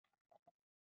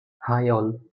Hi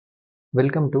all,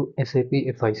 welcome to SAP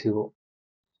FICO.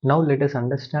 Now let us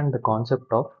understand the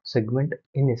concept of segment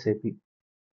in SAP.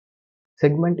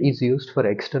 Segment is used for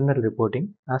external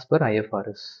reporting as per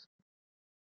IFRS.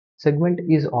 Segment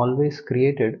is always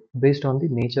created based on the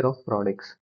nature of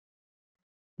products.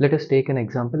 Let us take an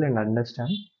example and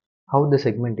understand how the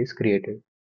segment is created.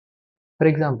 For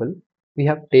example, we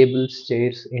have tables,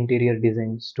 chairs, interior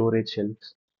design, storage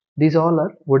shelves. These all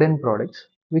are wooden products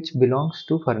which belongs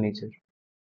to furniture.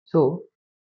 So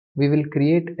we will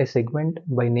create a segment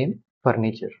by name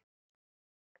furniture,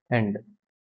 and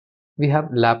we have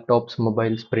laptops,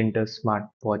 mobiles, printers, smart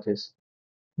watches.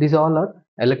 These all are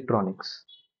electronics.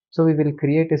 So we will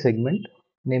create a segment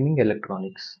naming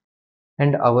electronics.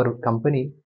 And our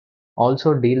company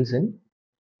also deals in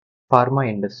pharma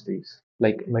industries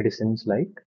like medicines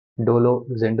like Dolo,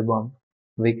 Zendbalm,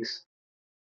 Vicks.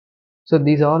 So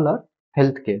these all are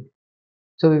healthcare.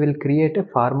 So we will create a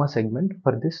pharma segment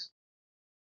for this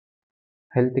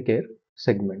healthcare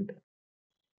segment.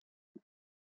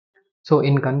 So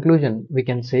in conclusion, we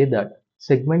can say that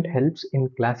segment helps in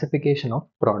classification of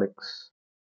products.